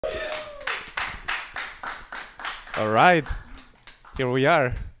All right, here we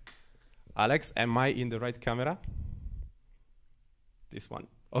are. Alex, am I in the right camera? This one.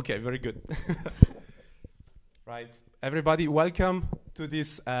 Okay, very good. Right, everybody, welcome to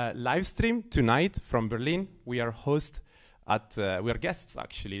this live stream tonight from Berlin. We are we are guests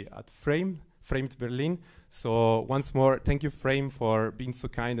actually at Framed Berlin. So once more, thank you, Frame, for being so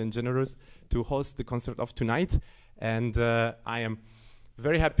kind and generous to host the concert of tonight. And I am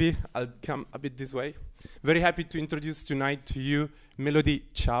very happy. I'll come a bit this way. Very happy to introduce tonight to you Mélodie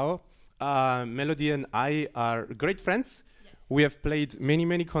Zhao. Mélodie and I are great friends. Yes. We have played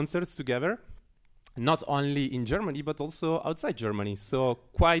many concerts together, not only in Germany, but also outside Germany. So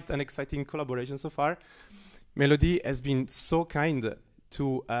quite an exciting collaboration so far. Mélodie has been so kind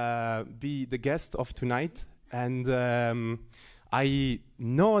to be the guest of tonight. And I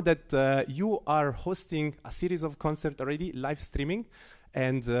know that you are hosting a series of concerts already, live streaming.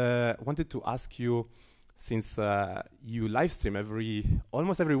 And wanted to ask you, since you live stream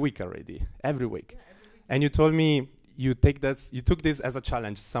almost every week already, every week. Yeah, every week. And you told me you took this as a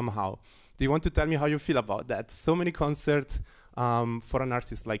challenge somehow. Do you want to tell me how you feel about that? So many concerts for an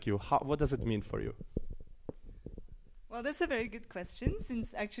artist like you. What does it mean for you? Well, that's a very good question,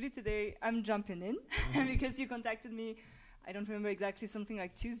 since actually today I'm jumping in because you contacted me, I don't remember exactly, something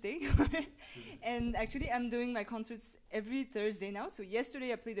like Tuesday. And actually I'm doing my concerts every Thursday now. So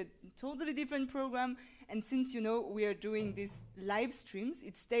yesterday I played a totally different program. And since, you know, we are doing these live streams,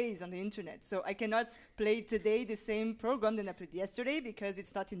 it stays on the internet. So I cannot play today the same program that I played yesterday because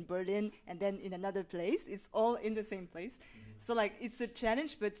it's not in Berlin and then in another place. It's all in the same place. So like it's a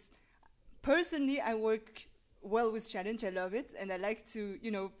challenge, but personally I work well with challenge. I love it. And I like to,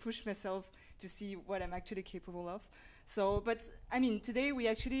 you know, push myself to see what I'm actually capable of. So, but I mean, today we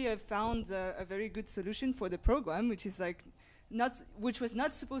actually found a very good solution for the program, which is like which was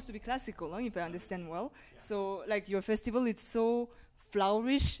not supposed to be classical, if I understand well. Yeah. So, like your festival, it's so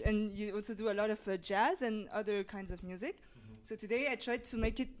flourish, and you also do a lot of jazz and other kinds of music. Mm-hmm. So today I tried to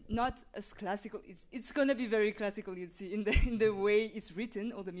make it not as classical. It's gonna be very classical, you'd see in the way it's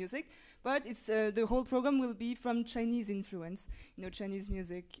written, all the music. But it's the whole program will be from Chinese influence, you know, Chinese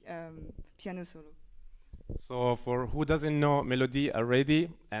music, piano solo. So for who doesn't know Mélodie already,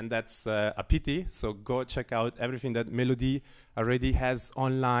 and that's a pity, so go check out everything that Mélodie already has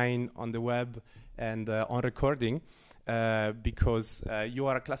online, on the web, and on recording, because you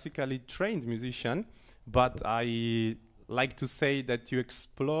are a classically trained musician, but I like to say that you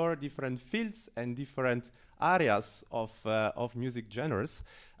explore different fields and different areas of music genres,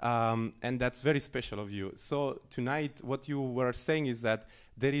 and that's very special of you. So tonight, what you were saying is that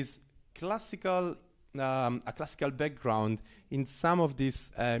there is a classical background in some of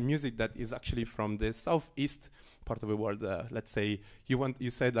this music that is actually from the southeast part of the world. Let's say you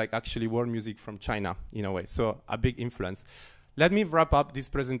said like actually world music from China in a way, so a big influence. Let me wrap up this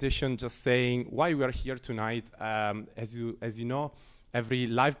presentation just saying why we are here tonight. As you know, every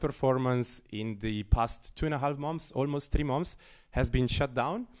live performance in the past 2.5 months, almost 3 months, has been shut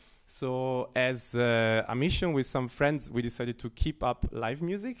down. So as a mission with some friends, we decided to keep up live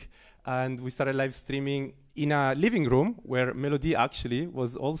music, and we started live streaming in a living room where Mélodie actually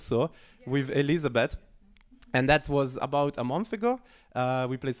was also with Elizabeth. And that was about a month ago.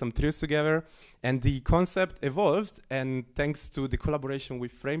 We played some trios together, and the concept evolved, and thanks to the collaboration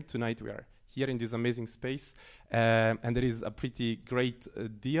with Frame tonight, we are here in this amazing space, and there is a pretty great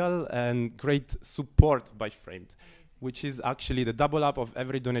deal and great support by Framed, which is actually the double up of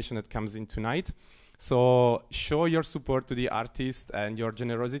every donation that comes in tonight. So show your support to the artist and your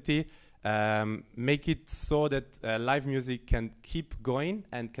generosity. Make it so that live music can keep going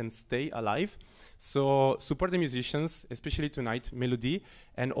and can stay alive. So support the musicians, especially tonight, Mélodie,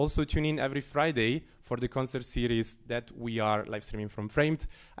 and also tune in every Friday for the concert series that we are live streaming from Framed.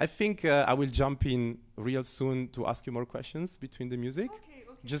 I think I will jump in real soon to ask you more questions between the music. Okay.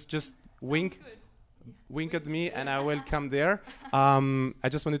 Just wink. Good. Wink at me and I will come there. I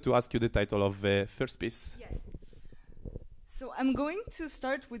just wanted to ask you the title of the first piece. Yes. So I'm going to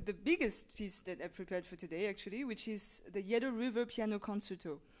start with the biggest piece that I prepared for today, actually, which is the Yellow River Piano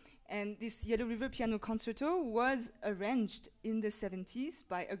Concerto. And this Yellow River Piano Concerto was arranged in the 70s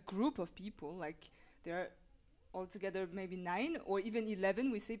by a group of people, like there are altogether maybe 9 or even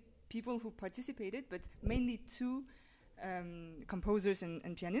 11, we say, people who participated, but mainly 2 composers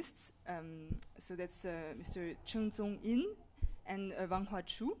and pianists. So that's Mr. Cheng Zong-in and Wang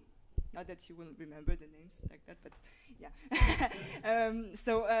Hua-Chu. Not that you will remember the names like that, but yeah.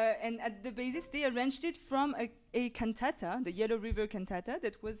 And at the basis, they arranged it from a cantata, the Yellow River cantata,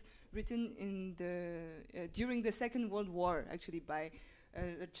 that was written in during the Second World War, actually, by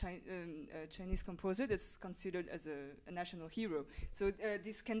a Chinese composer that's considered as a national hero. So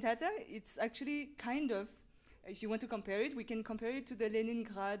this cantata, it's actually kind of, if you want to compare it, we can compare it to the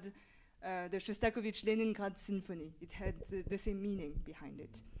Leningrad, the Shostakovich Leningrad Symphony. It had the same meaning behind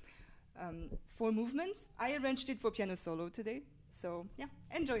it. 4 movements. I arranged it for piano solo today. So yeah,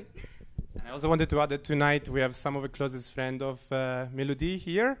 enjoy. And I also wanted to add that tonight we have some of the closest friends of Mélodie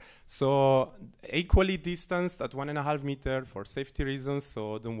here. So equally distanced at 1.5 meters for safety reasons,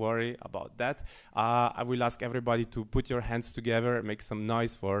 so don't worry about that. I will ask everybody to put your hands together, make some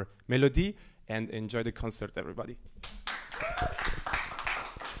noise for Mélodie, and enjoy the concert, everybody.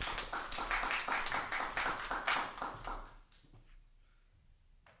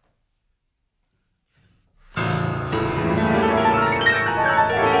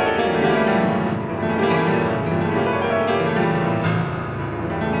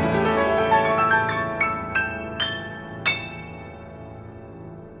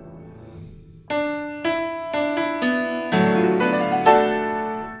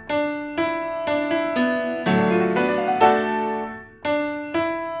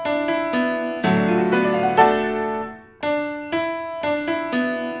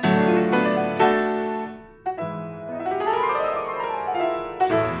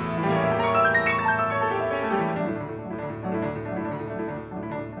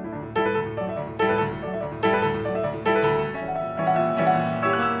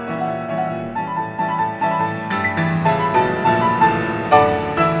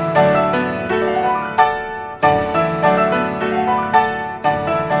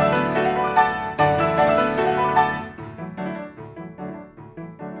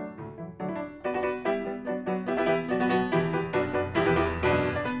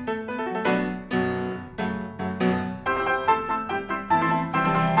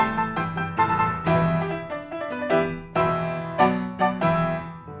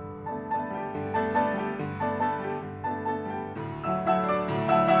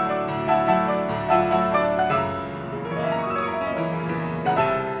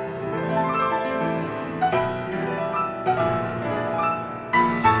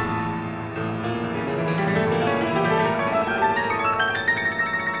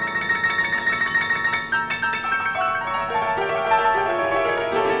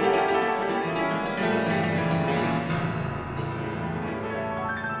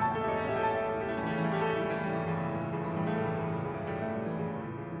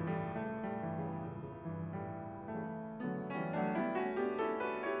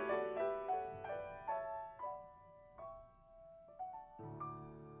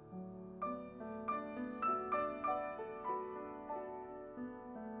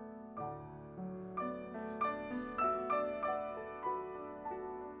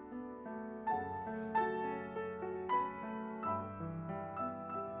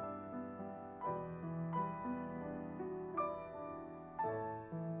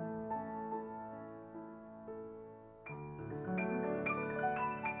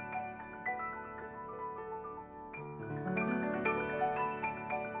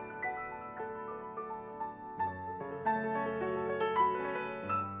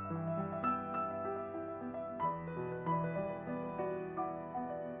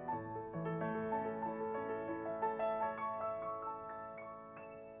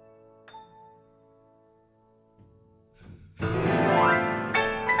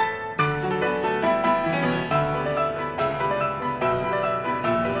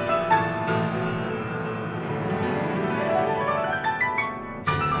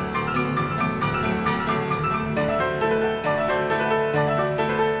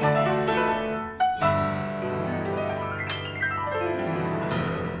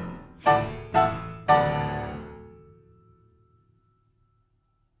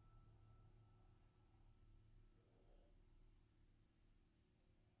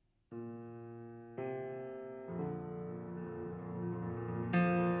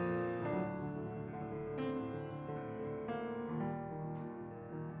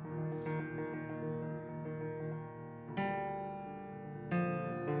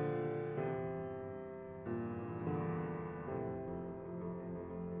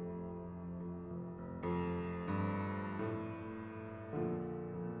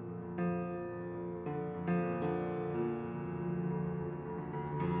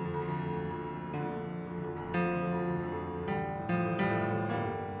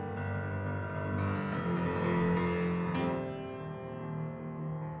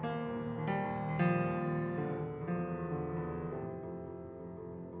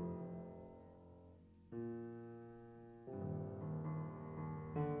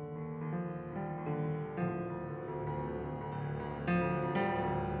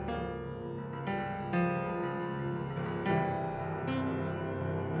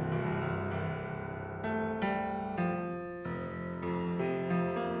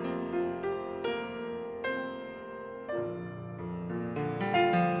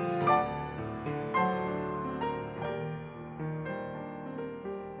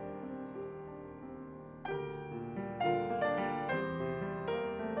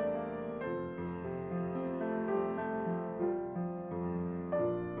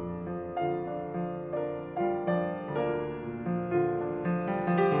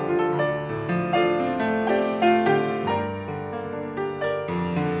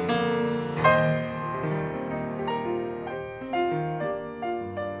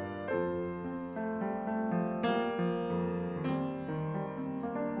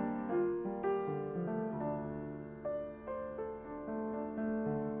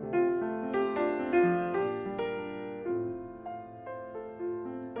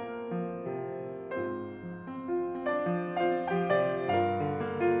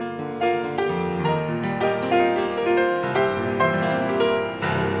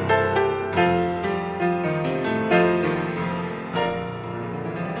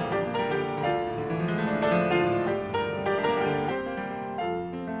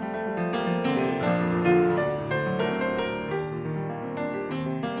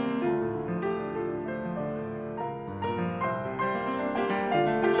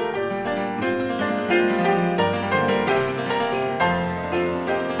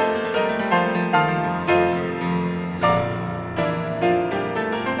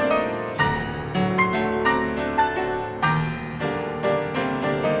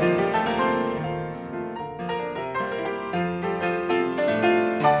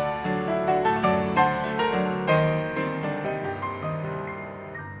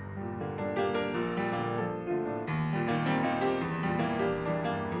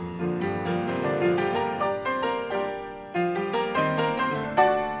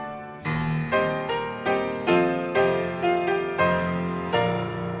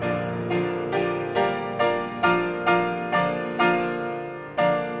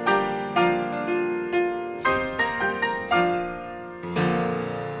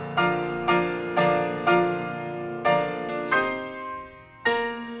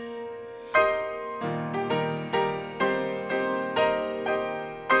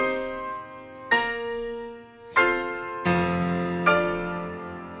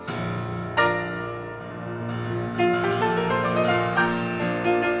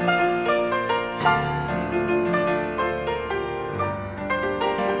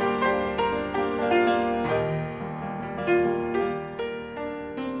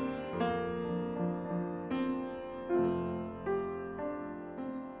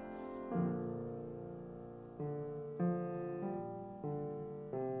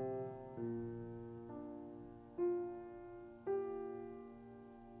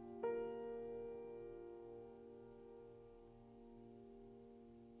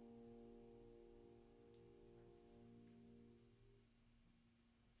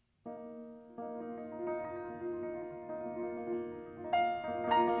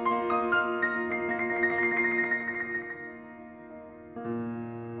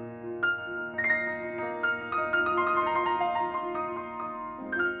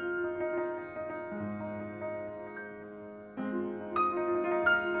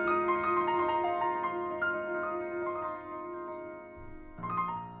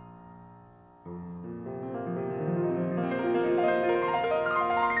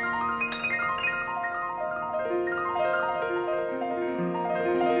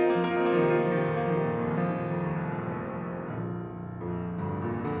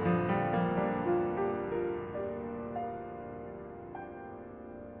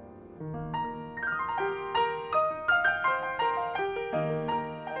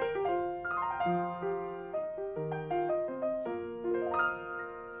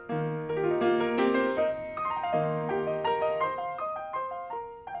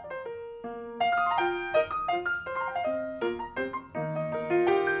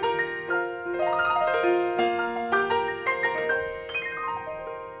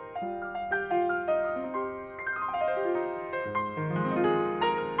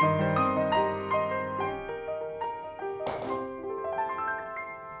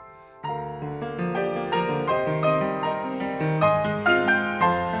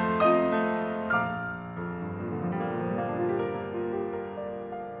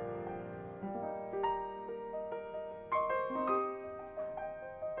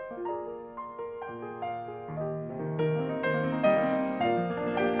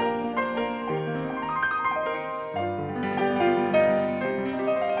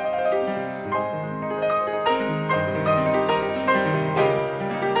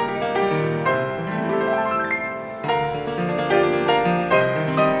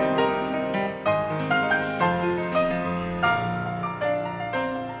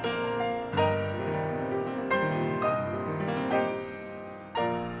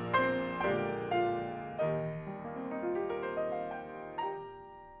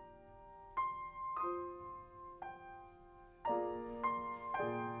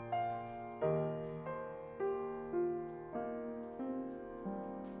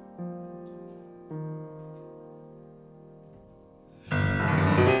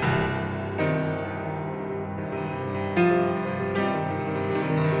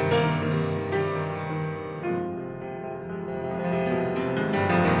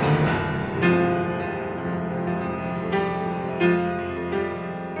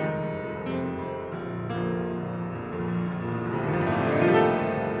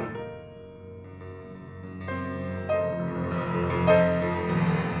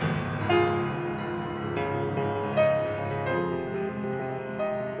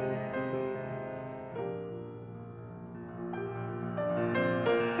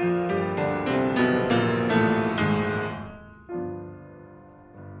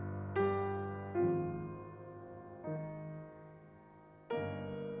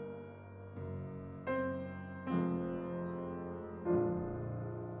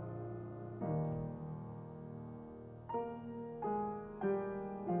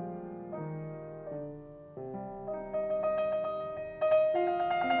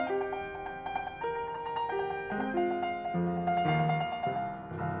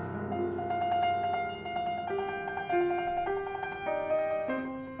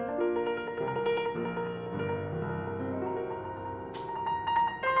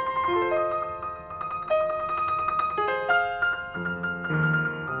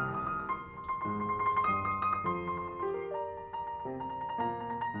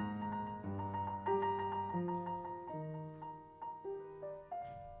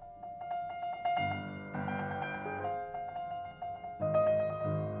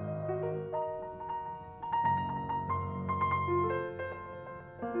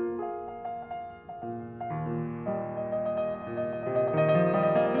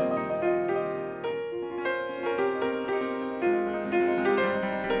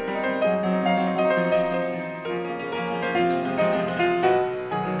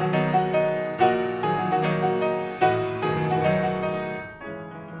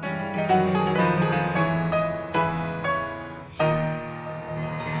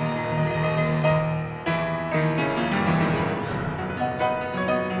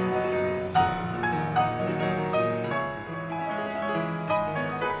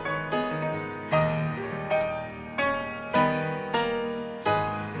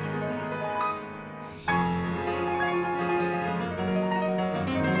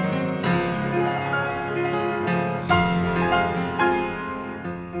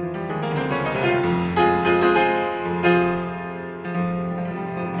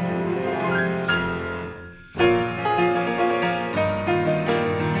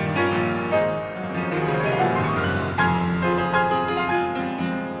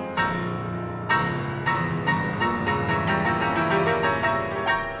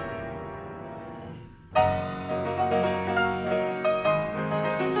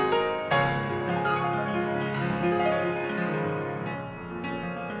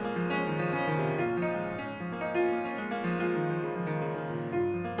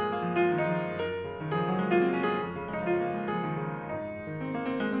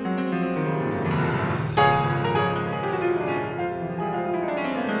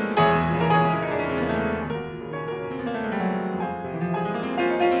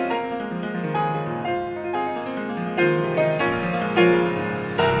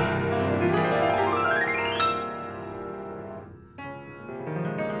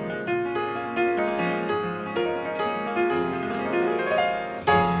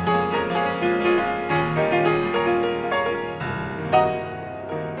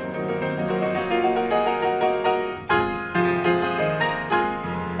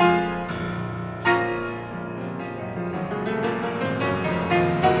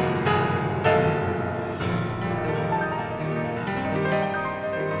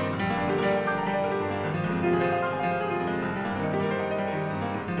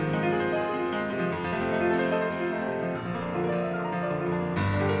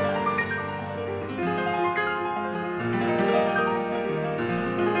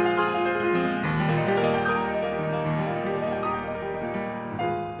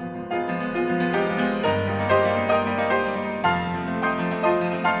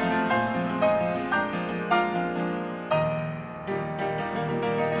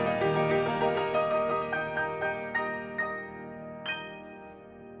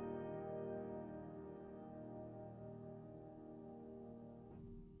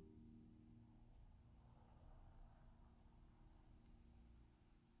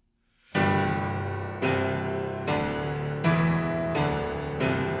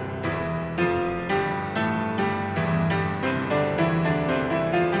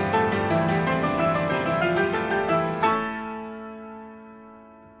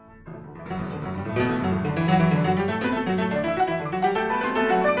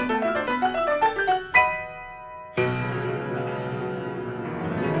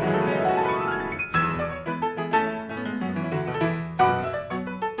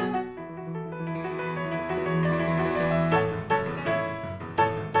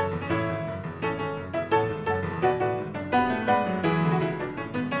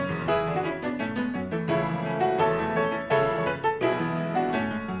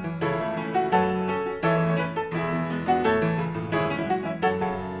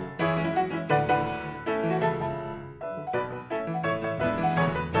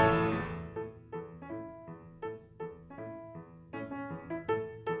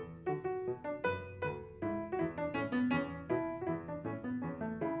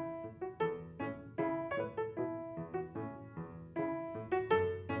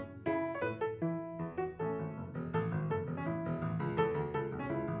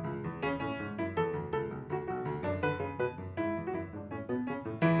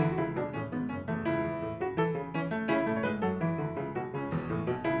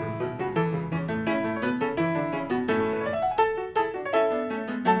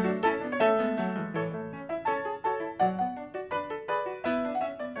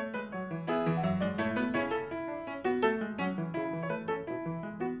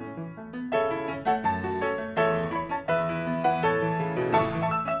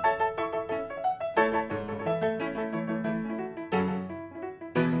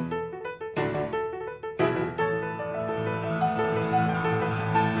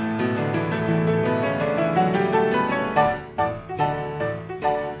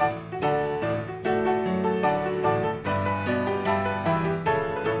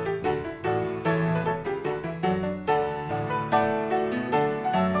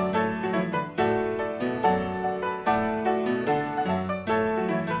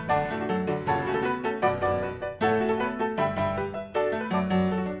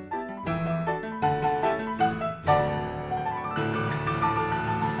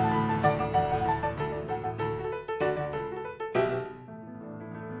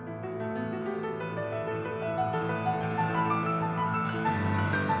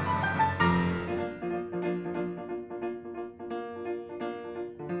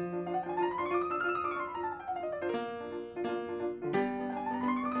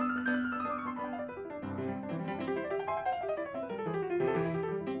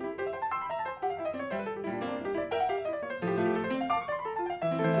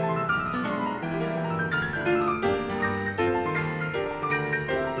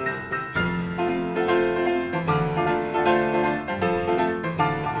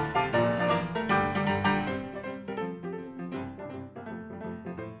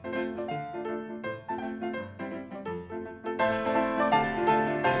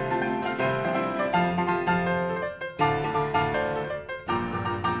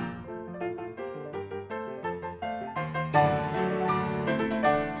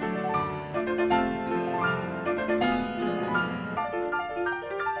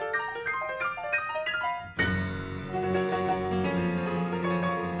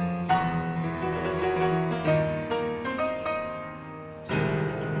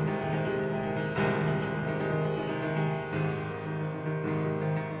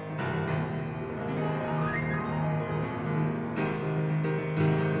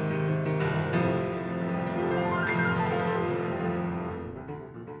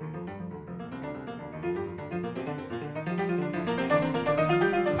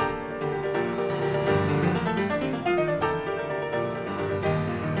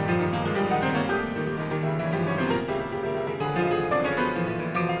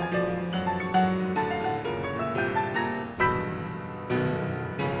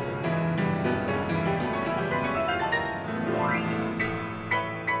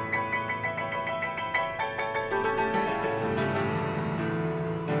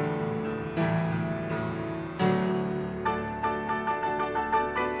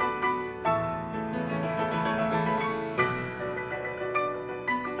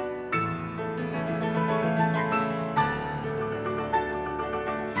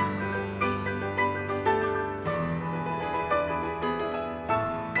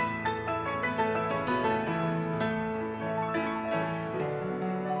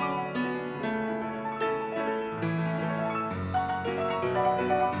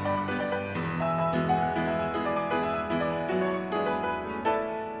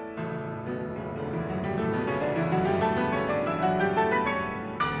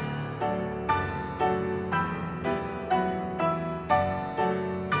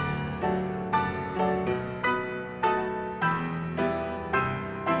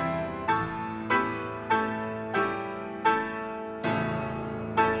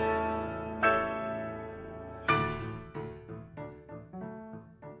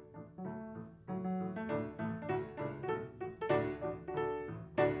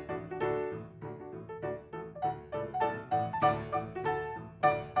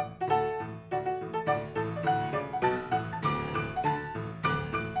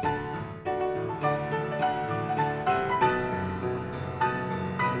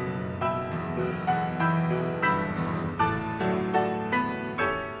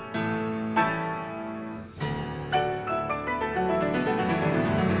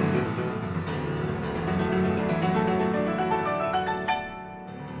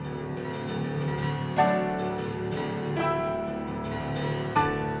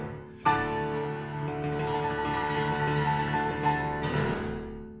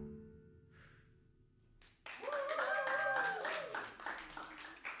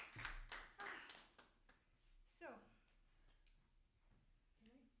 So, can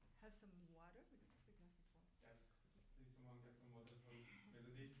I have some water? Just a glass of water. Yes, please someone get some water from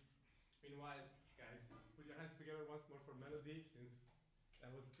Mélodie. Meanwhile, guys, put your hands together once more for Mélodie, since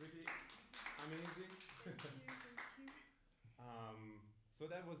that was pretty amazing. Thank you, thank you. So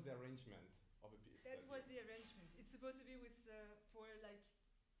that was the arrangement of a piece. That was the arrangement. It's supposed to be with for like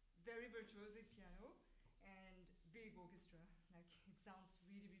very virtuosic piano and big orchestra. Like it sounds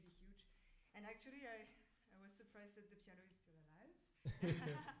really, really huge. And actually, I was surprised that the piano is still alive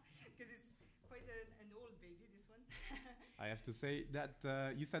because it's quite an old baby. This one. I have to say that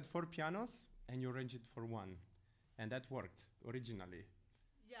you said 4 pianos and you arranged it for 1, and that worked originally.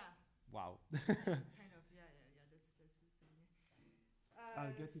 Yeah. Wow. Kind of. Yeah. That's his thing.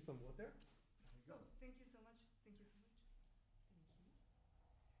 I'll get you some water. Oh, thank you so much. Thank you so much. Thank you.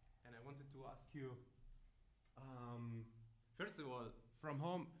 And I wanted to ask you, first of all, from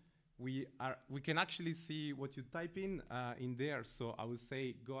home, we can actually see what you type in there. So I would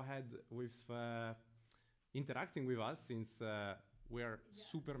say go ahead with interacting with us, since we're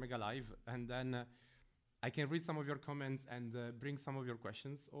super mega live, and then I can read some of your comments and bring some of your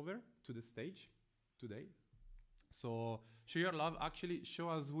questions over to the stage today. So show your love. Actually, show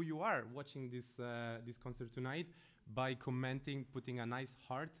us who you are watching this this concert tonight by commenting, putting a nice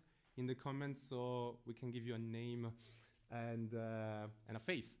heart in the comments, so we can give you a name and a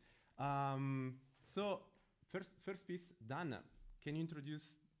face. So first piece, done. Can you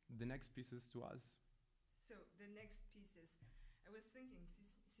introduce the next pieces to us? So the next pieces, I was thinking,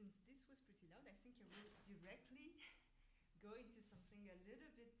 since this was pretty loud, I think I will directly go into something a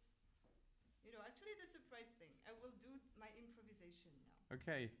little bit, actually the surprise thing. I will do my improvisation now.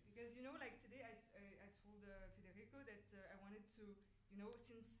 Okay. Because, like today I told Federico that I wanted to,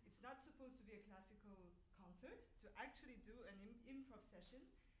 since it's not supposed to be a classical concert, to actually do an improv session,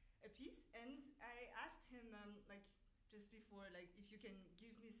 a piece. And I asked him, just before, if you can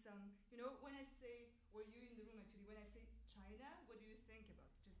give me some, when I say, or you in the room actually, when I say China, what do you think about?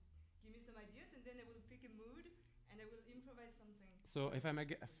 Just give me some ideas, and then I will pick a mood, and I will improvise something. So if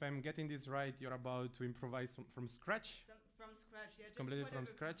I'm getting this right, you're about to improvise from scratch? From scratch, yeah. Just completely from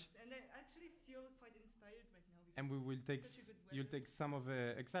scratch? Comes. And I actually feel quite inspired right now. And we will take, you'll take weather. some of,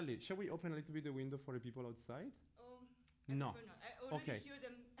 exactly. Shall we open a little bit the window for the people outside? No. I already hear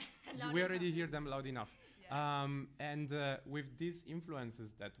them loud we already enough. hear them loud enough. Yeah. And with these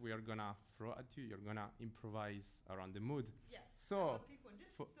influences that we are gonna throw at you, you're gonna improvise around the mood. Yes. So, I'll pick one.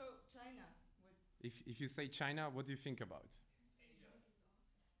 So China. What? If you say China, what do you think about? Asia.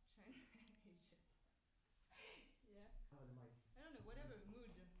 China. Asia. Yeah. Oh, the mic. I don't know. Whatever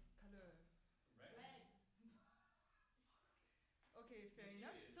mood, color. Red. Okay, fair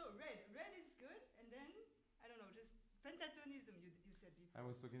enough. So red is good, and then I don't know, just pentatonism. You said before. I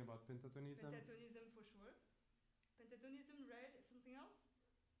was talking about pentatonism. Pentatonism for sure. Pentatonism, red. Something else?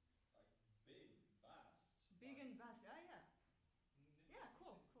 Like big, vast. Big and vast. Ah, yeah. Yeah,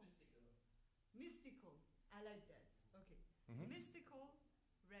 cool. Mystical. Mystical. I like that. Okay. Mystical,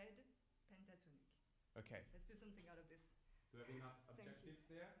 red, pentatonic. Okay. Let's do something out of this. Do you have enough objectives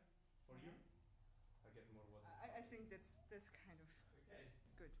there for you? I'll get more water. I think that's kind of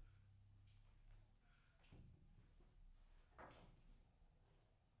good.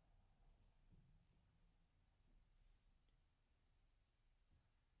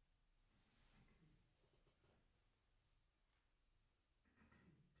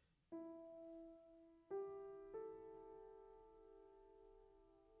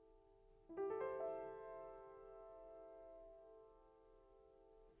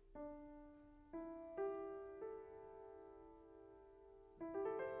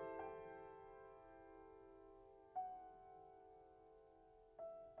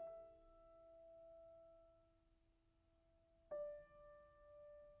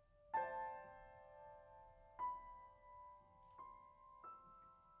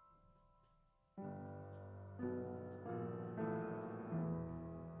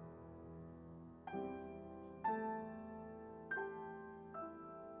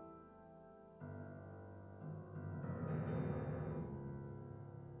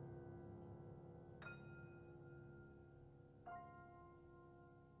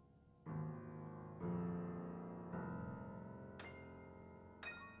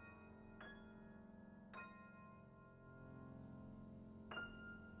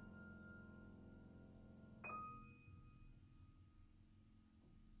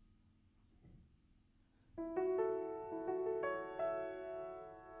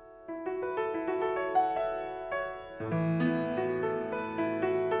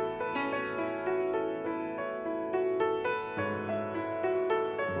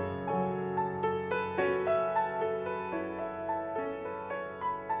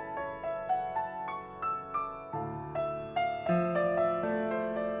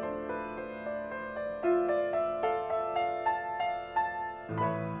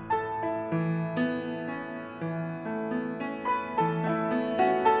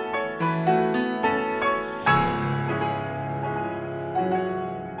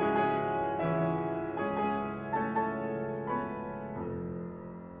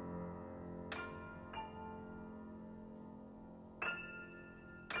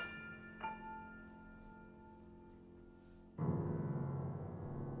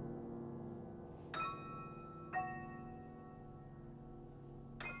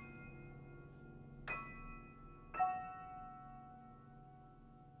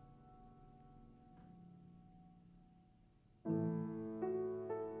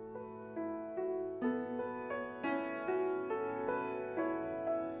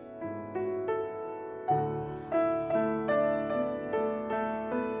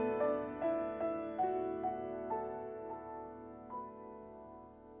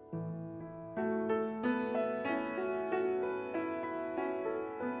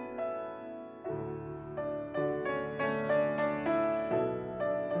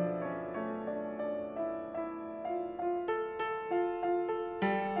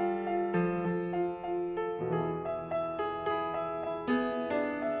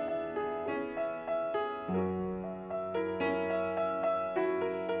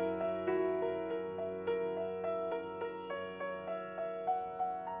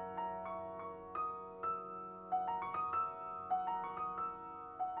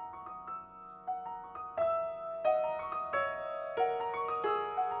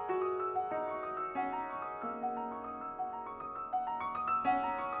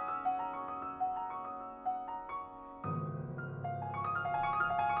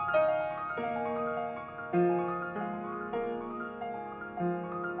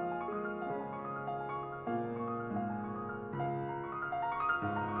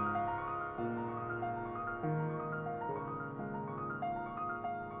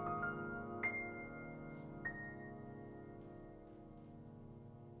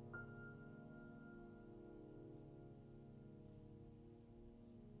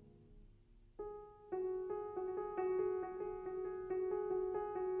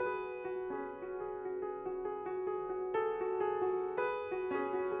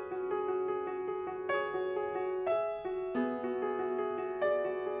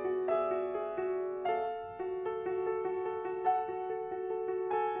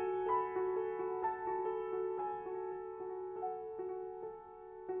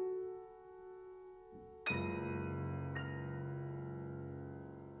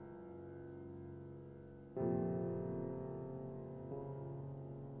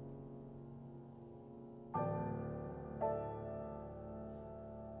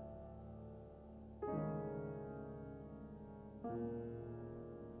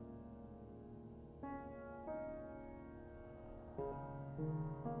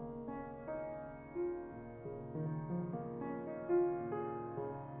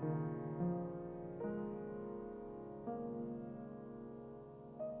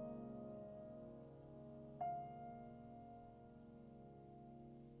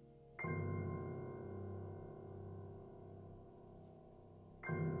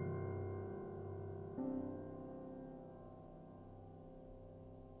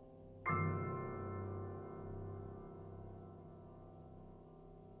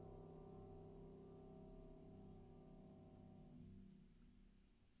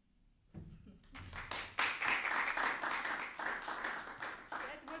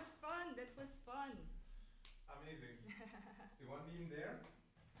 That was fun. Amazing. You want me in there?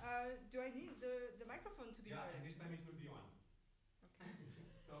 Do I need the microphone to be Yeah, heard? and this time it will be on. Okay.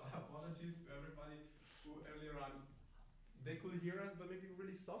 So apologies to everybody who earlier on, they could hear us, but maybe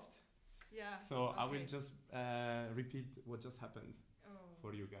really soft. Yeah. So okay. I will just repeat what just happened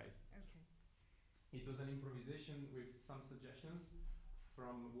for you guys. Okay. It was an improvisation with some suggestions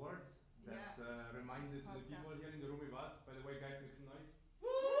from words that reminded the people here in the room with us. By the way, guys, make some noise.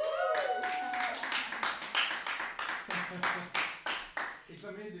 It's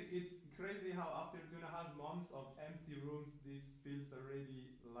amazing. It's crazy how after 2.5 months of empty rooms, this feels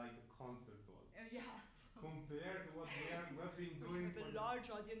already like a concert hall. Yeah. Compared to what we've been doing with a large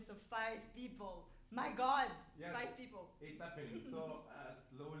audience of 5 people. My God, yes, 5 people. It's happening. So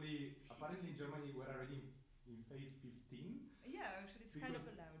slowly, apparently in Germany, we're already in phase 15. Yeah, actually, it's kind of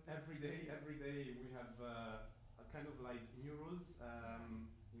allowed. Every day we have a kind of like new rules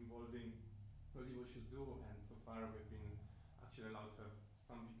involving what people should do, and so far we've been actually allowed to have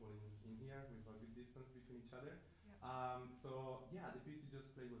some people in here with a good distance between each other. Yeah. So yeah, the piece you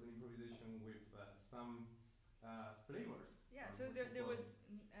just played was an improvisation with some flavors. Yeah, so there was,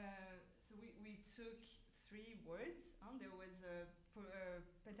 so we took 3 words. There was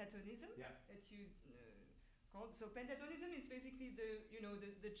pentatonism that you called. So pentatonism is basically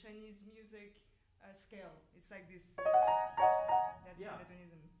the Chinese music scale. It's like this. That's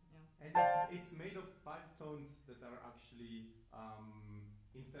pentatonism. Yeah. And it's made of 5 tones that are actually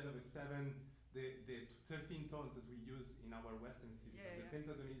instead of a 7. The 13 tones that we use in our Western system, the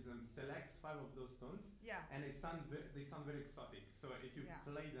pentatonism selects 5 of those tones, and they sound very exotic. So if you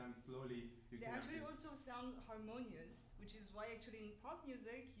play them slowly, you they can actually also sound harmonious, which is why actually in pop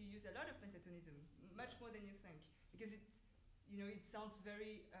music you use a lot of pentatonism, much more than you think, because it sounds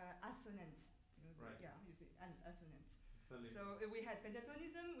very assonant. Right. Yeah, you see, and assonant. Absolutely. So we had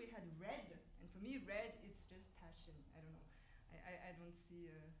pentatonism, we had red, and for me red is just passion. I don't know, I don't see.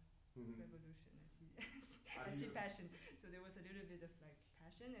 Revolution. I see passion. So there was a little bit of like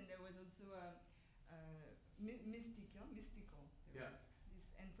passion, and there was also mystical. There was this,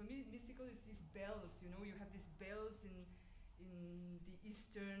 and for me, mystical is these bells. You have these bells in the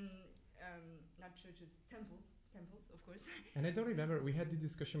Eastern, not churches, temples, of course. And I don't remember. We had the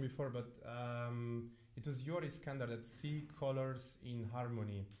discussion before, but it was your Iskander that see colors in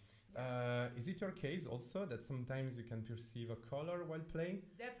harmony. Is it your case also that sometimes you can perceive a color while playing?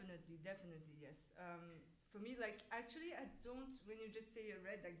 Definitely, yes. For me, like, actually, I don't, when you just say a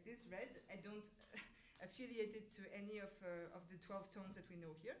red, like this red, I don't affiliate it to any of the 12 tones that we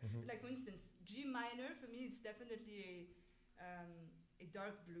know here. But like, for instance, G minor, for me, it's definitely a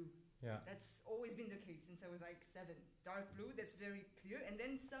dark blue. Yeah. That's always been the case since I was like 7. Dark blue, that's very clear. And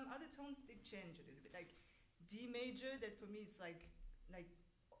then some other tones, they change a little bit. Like D major, that for me is like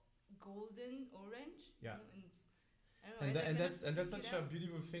golden orange. Yeah. And that's such a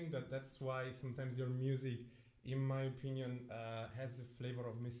beautiful thing that's why sometimes your music, in my opinion, has the flavor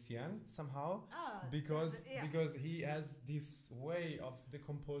of Messiaen somehow, because he has this way of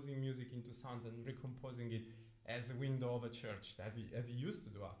decomposing music into sounds and recomposing it as a window of a church, as he used to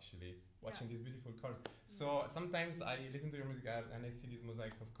do actually, watching these beautiful colors. So sometimes I listen to your music and I see these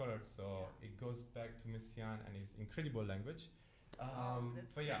mosaics of colors. So it goes back to Messiaen and his incredible language.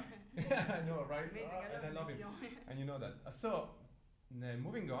 But yeah, I know, right? It's amazing. I love it, and you know that. So,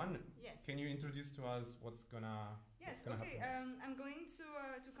 moving on. Yes. Can you introduce to us what's gonna? Yes. What's gonna okay. happen I'm going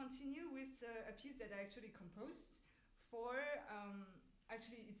to continue with a piece that I actually composed for.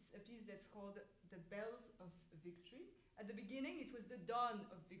 Actually, it's a piece that's called "The Bells of Victory." At the beginning, it was "The Dawn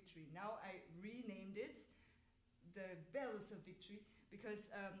of Victory." Now I renamed it "The Bells of Victory" because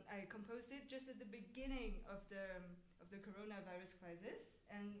I composed it just at the beginning of the coronavirus crisis,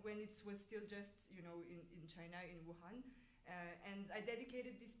 and when it was still just in China, in Wuhan, and I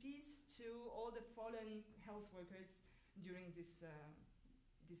dedicated this piece to all the fallen health workers during this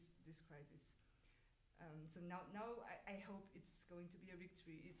crisis. So now I hope it's going to be a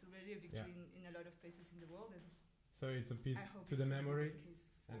victory. It's already a victory in a lot of places in the world, and So it's a I piece hope to it's the gonna be memory the case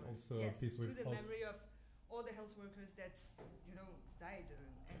for and us. also yes, a piece with to the hope. memory of all the health workers that died,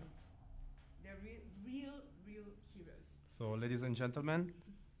 and they're real heroes. So, ladies and gentlemen,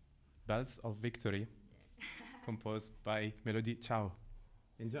 Bells of Victory, composed by Mélodie Zhao.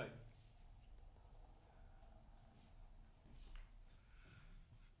 Enjoy.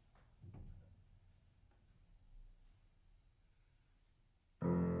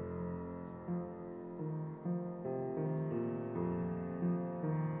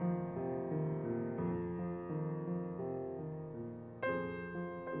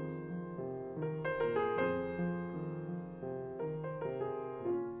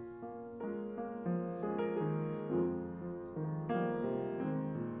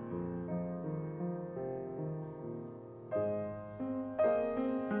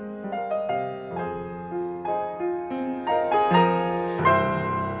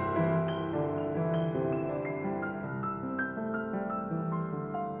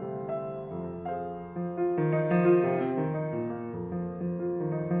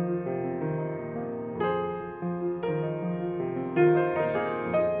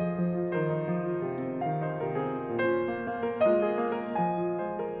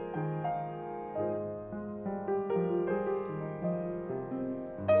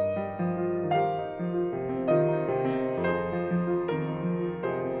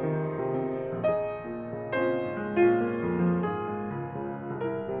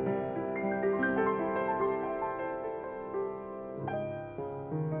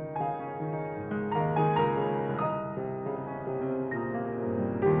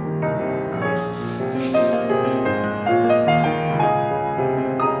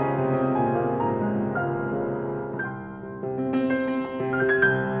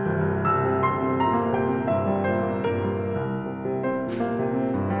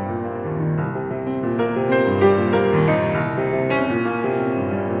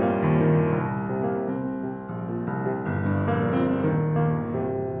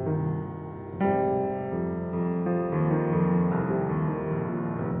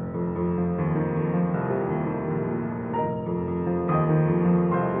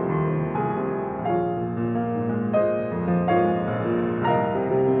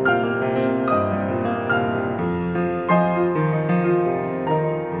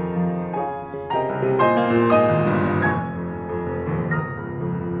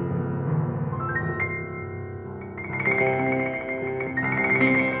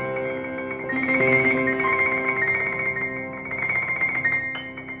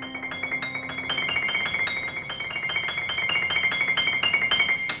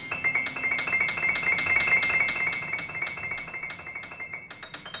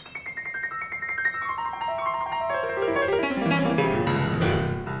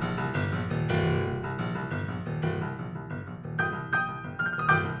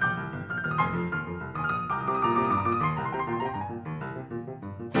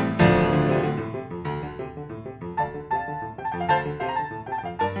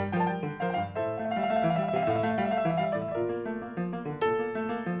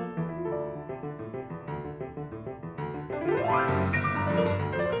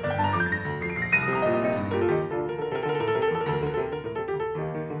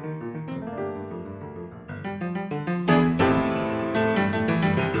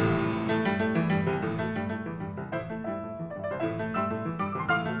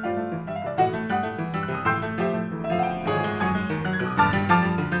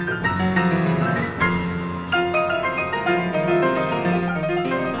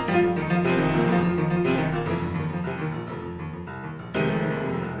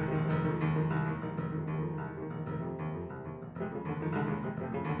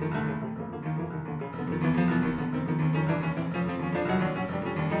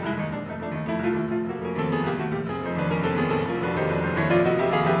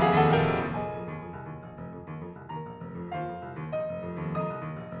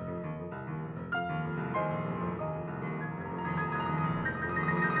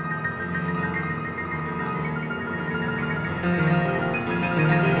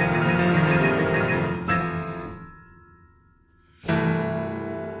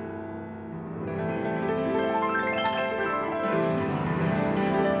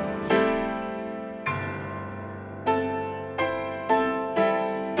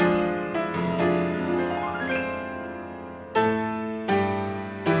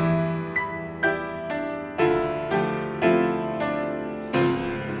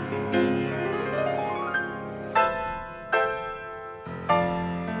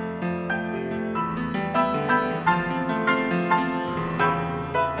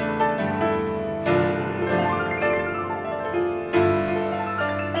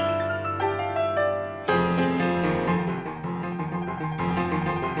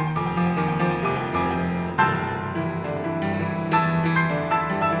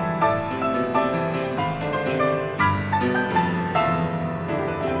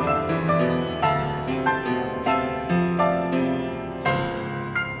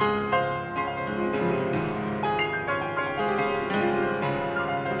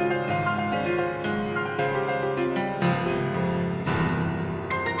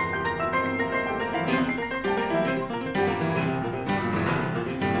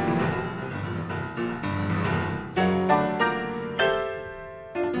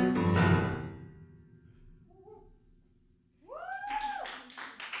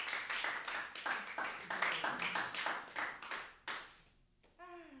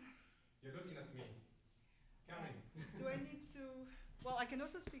 can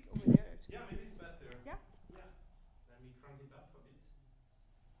also speak over there. Actually. Yeah, maybe it's better. Yeah. Yeah. Let me crank it up a bit.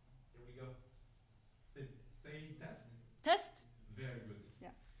 Here we go. Say test. Test. Very good.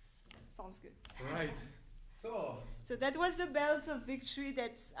 Sounds good. All right. So that was the bells of victory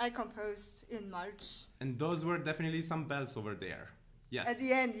that I composed in March. And those were definitely some bells over there. Yes. At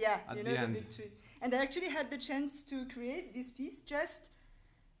the end, yeah, At you the know, end. the victory. And I actually had the chance to create this piece just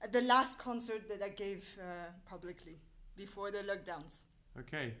at the last concert that I gave publicly before the lockdowns.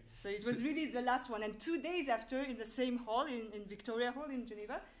 Okay. So it was really the last one. And 2 days after, in the same hall, in Victoria Hall in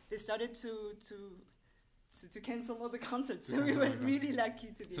Geneva, they started to cancel all the concerts. So we were really lucky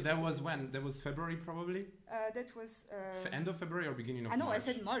to be. So that was when? That was February probably? That was... End of February or beginning of March? I know, I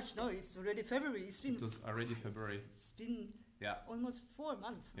said March. No, it's already February. It was already February. It's been almost 4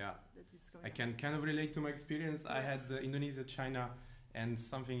 months. Yeah. That it's going I on. can kind of relate to my experience. I had Indonesia, China, and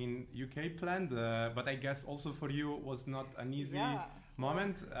something in UK planned, but I guess also for you was not an easy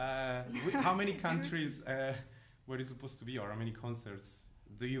moment. How many countries were you supposed to be, or how many concerts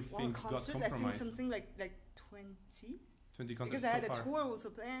do you think got compromised? I think something like 20. 20 concerts because I had so a far. tour also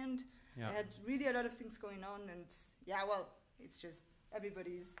planned. Yeah. I had really a lot of things going on, and it's just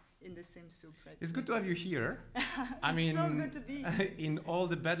everybody's in the same soup, right? It's good to have you here. I mean, so good to be. In all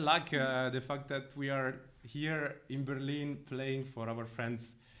the bad luck, the fact that we are here in Berlin playing for our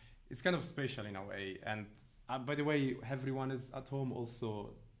friends, it's kind of special in a way. And by the way, everyone is at home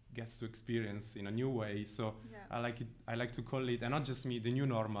also gets to experience in a new way. So I like to call it, and not just me, the new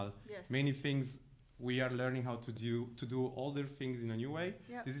normal. Yes. Many things we are learning how to do older things in a new way.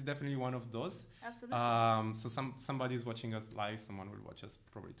 Yep. This is definitely one of those. Absolutely. So somebody's watching us live, someone will watch us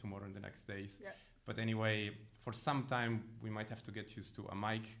probably tomorrow in the next days. Yep. But anyway, for some time we might have to get used to a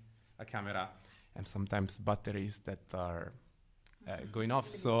mic, a camera, and sometimes batteries that are going off.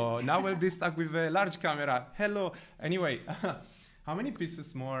 So now we'll be stuck with a large camera. Hello. Anyway, how many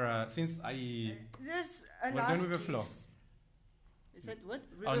pieces more? Since there's a we're last done with the piece. flow. Is that what?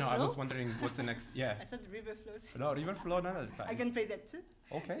 River Oh no, flow? I was wondering what's the next. Yeah. I thought river flows. No, river flow another time. I can play that too.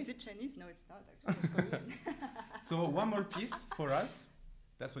 Okay. Is it Chinese? No, it's not actually. It's Korean. So one more piece for us.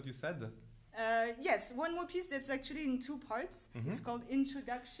 That's what you said. Yes, one more piece that's actually in 2 parts. Mhm. It's called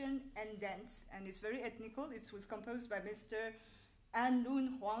Introduction and Dance, and it's very ethnical. It was composed by Mr. An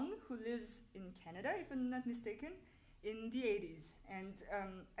Loon Huang, who lives in Canada, if I'm not mistaken, in the 80s. And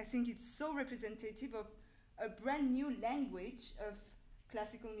I think it's so representative of a brand new language of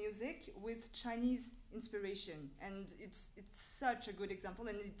classical music with Chinese inspiration. And it's such a good example,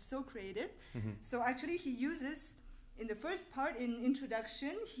 and it's so creative. Mm-hmm. So actually he uses, in the first part, in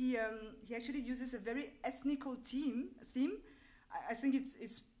introduction, he actually uses a very ethnical theme. I think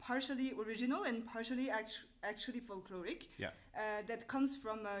it's partially original and partially actually folkloric. Yeah. That comes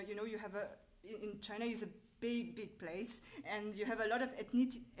from, you have in China is a big place, and you have a lot of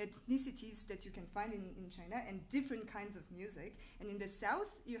ethnicities that you can find in China, and different kinds of music. And in the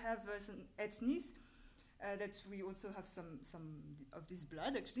south, you have some ethnies that we also have some of this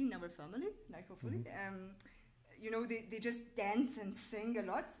blood actually in our family, like hopefully. Mm-hmm. They just dance and sing a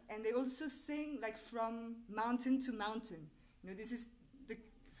lot, and they also sing like from mountain to mountain. This is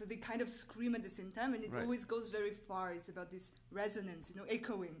so they kind of scream at the same time, and it always goes very far. It's about this resonance,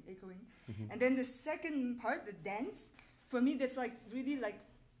 echoing. Mm-hmm. And then the second part, the dance, for me that's like really like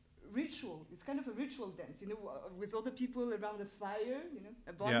ritual. It's kind of a ritual dance, with all the people around the fire,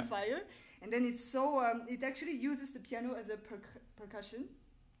 a bonfire. And then it's so it actually uses the piano as a percussion.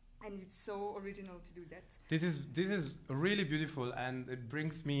 And it's so original to do that. This is really beautiful, and it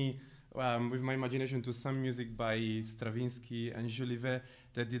brings me with my imagination to some music by Stravinsky and Jolivet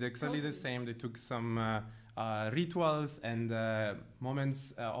that did exactly the same. They took some rituals and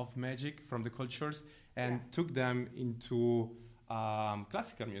moments of magic from the cultures and took them into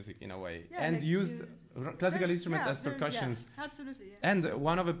classical music in a way, and used classical instruments as percussions. Yeah, absolutely. Yeah. And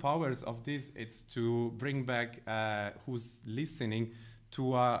one of the powers of this is to bring back who's listening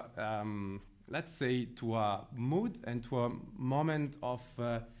to a, let's say, to a mood and to a moment of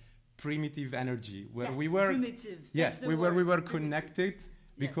primitive energy where we were primitive. we were connected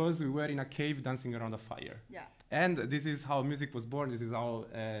because we were in a cave dancing around a fire. Yeah. And this is how music was born. This is how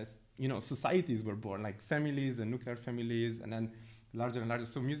societies were born, like families and nuclear families, and then larger and larger.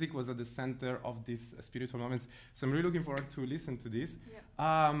 So music was at the center of these spiritual moments. So I'm really looking forward to listen to this.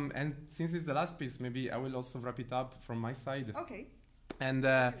 Yeah. And since it's the last piece, maybe I will also wrap it up from my side. Okay. And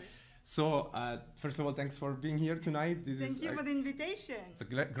so, first of all, thanks for being here tonight. Thank you for the invitation. It's a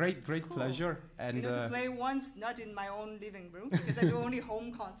great cool. Pleasure. And to play once, not in my own living room, because I do only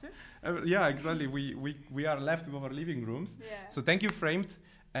home concerts. Yeah, exactly. We are left with our living rooms. Yeah. So thank you, Framed.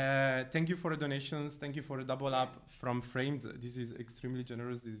 Thank you for the donations. Thank you for the double up from Framed. This is extremely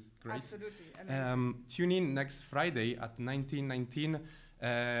generous. This is great. Absolutely. Amazing. Tune in next Friday at 19:19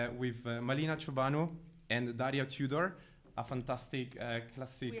 with Malina Ciobanu and Daria Tudor, a fantastic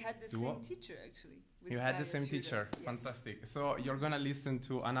classic We had the duo. same teacher, actually. with You had the Daria same Tudor. teacher. Yes. Fantastic. So you're going to listen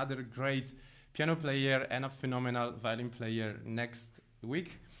to another great piano player and a phenomenal violin player next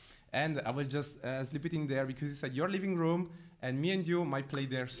week. And I will just slip it in there because it's at your living room and me and you might play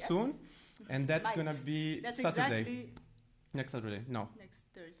there Yes. soon. And that's Might. going to be That's Saturday. exactly Next Saturday. No. next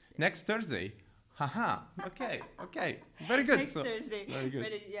Thursday. Next Thursday. Haha. Okay. Okay. Very good. Next So Thursday. very good.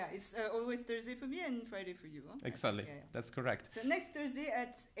 But, yeah, it's always Thursday for me and Friday for you. Huh? Exactly. Yeah, yeah. That's correct. So next Thursday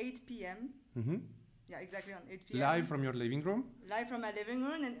at 8 p.m. Hmm. Yeah, exactly on 8 p.m. Live from your living room. Live from my living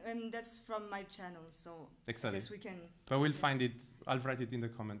room, and that's from my channel. So I Exactly. guess we can. But we'll find it. I'll write it in the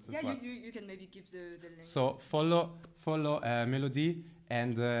comments as Yeah, well. you can maybe give the link. So follow Mélodie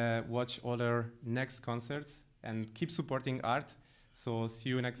and watch all her next concerts and keep supporting art. So see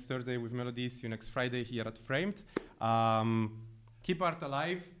you next Thursday with Mélodie. See you next Friday here at Framed. Keep art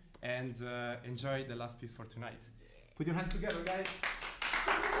alive and enjoy the last piece for tonight. Put your hands together, guys.